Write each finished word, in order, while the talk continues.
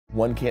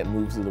One can't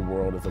move through the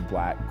world as a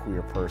Black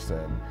queer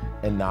person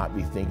and not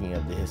be thinking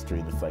of the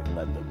history that's like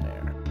led them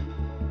there.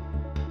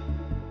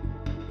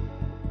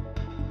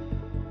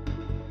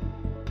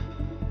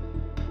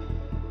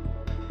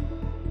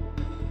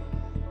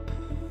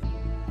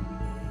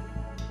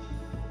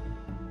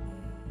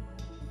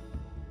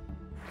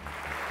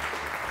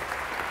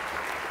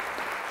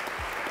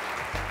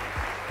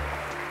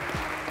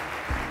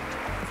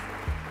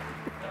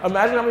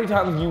 Imagine how many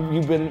times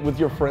you've been with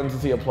your friends to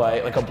see a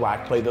play, like a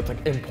Black play that's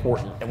like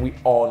important and we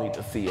all need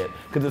to see it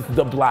because it's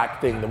the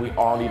Black thing that we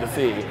all need to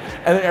see.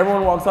 And then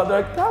everyone walks out,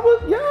 they're like, that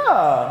was,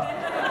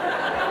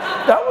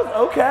 yeah, that was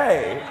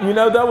okay. You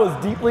know, that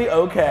was deeply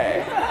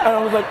okay. And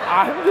I was like,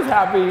 I'm just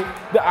happy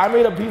that I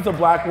made a piece of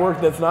Black work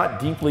that's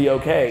not deeply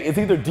okay. It's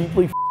either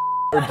deeply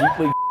or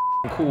deeply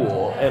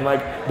cool. And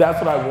like,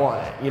 that's what I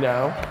want, you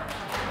know?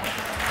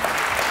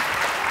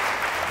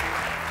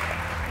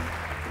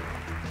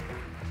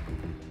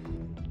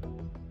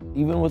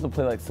 Even with a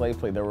play like Slave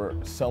Play, there were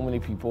so many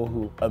people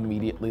who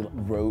immediately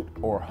wrote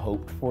or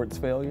hoped for its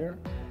failure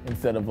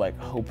instead of like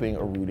hoping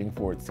or rooting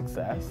for its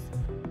success.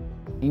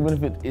 Even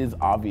if it is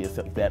obvious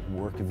that that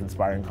work is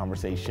inspiring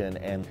conversation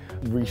and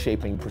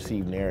reshaping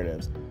perceived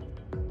narratives,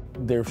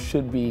 there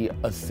should be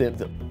a sense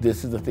that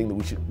this is the thing that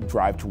we should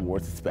drive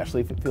towards,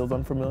 especially if it feels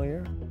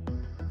unfamiliar.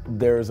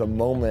 There's a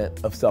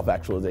moment of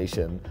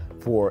self-actualization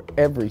for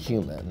every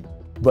human.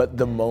 But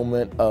the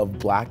moment of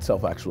Black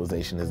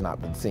self-actualization has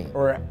not been seen,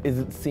 or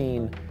isn't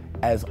seen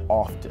as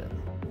often.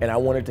 And I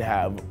wanted to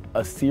have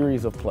a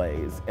series of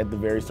plays at the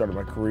very start of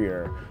my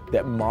career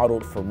that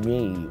modeled for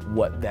me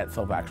what that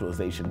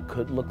self-actualization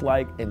could look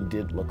like and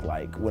did look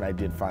like when I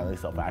did finally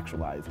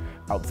self-actualize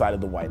outside of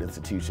the white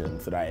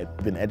institutions that I had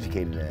been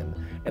educated in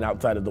and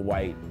outside of the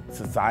white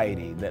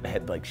society that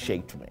had like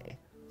shaped me.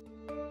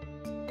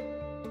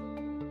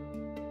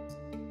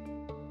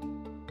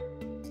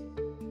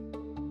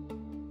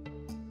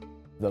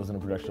 That was in a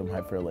production of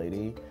My Fair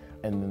Lady,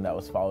 and then that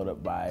was followed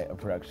up by a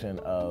production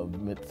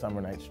of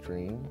Midsummer Night's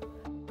Dream.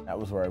 That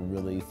was where I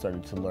really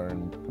started to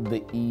learn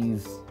the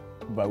ease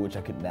by which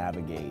I could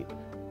navigate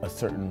a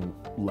certain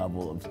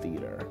level of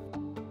theater.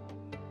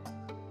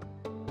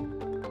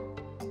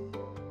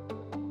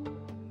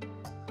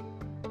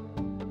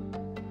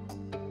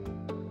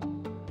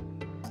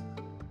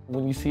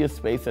 When you see a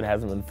space that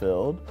hasn't been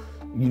filled,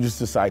 you just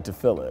decide to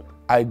fill it.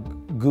 I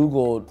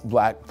Googled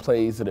Black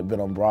plays that had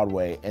been on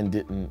Broadway and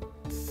didn't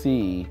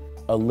see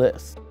a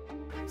list.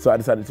 So I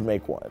decided to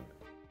make one.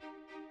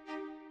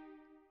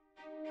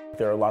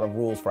 There are a lot of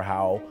rules for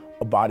how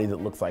a body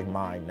that looks like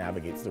mine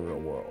navigates the real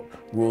world.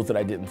 Rules that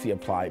I didn't see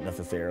applied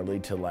necessarily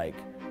to like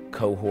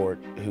cohort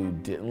who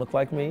didn't look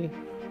like me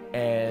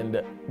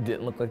and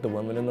didn't look like the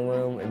women in the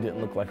room and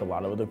didn't look like a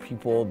lot of other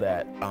people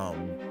that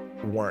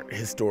weren't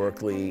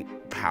historically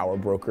power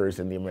brokers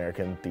in the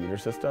American theater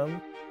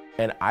system.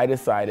 And I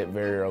decided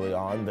very early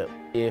on that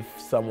if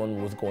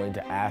someone was going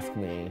to ask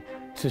me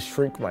to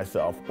shrink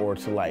myself or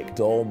to like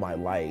dull my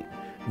light,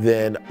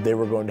 then they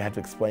were going to have to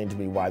explain to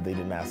me why they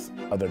didn't ask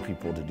other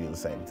people to do the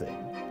same thing.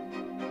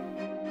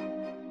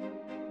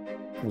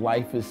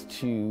 Life is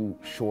too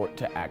short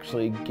to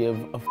actually give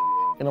a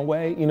in a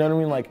way, you know what I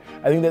mean? Like,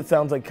 I think that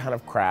sounds like kind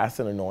of crass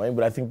and annoying,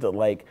 but I think that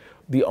like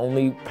the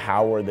only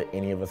power that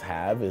any of us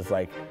have is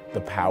like the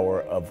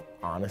power of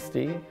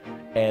honesty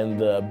and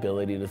the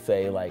ability to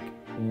say like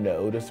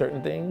no to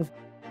certain things.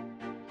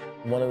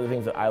 One of the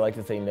things that I like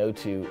to say no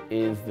to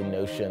is the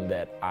notion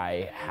that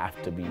I have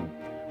to be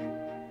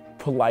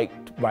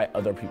polite by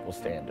other people's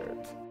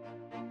standards.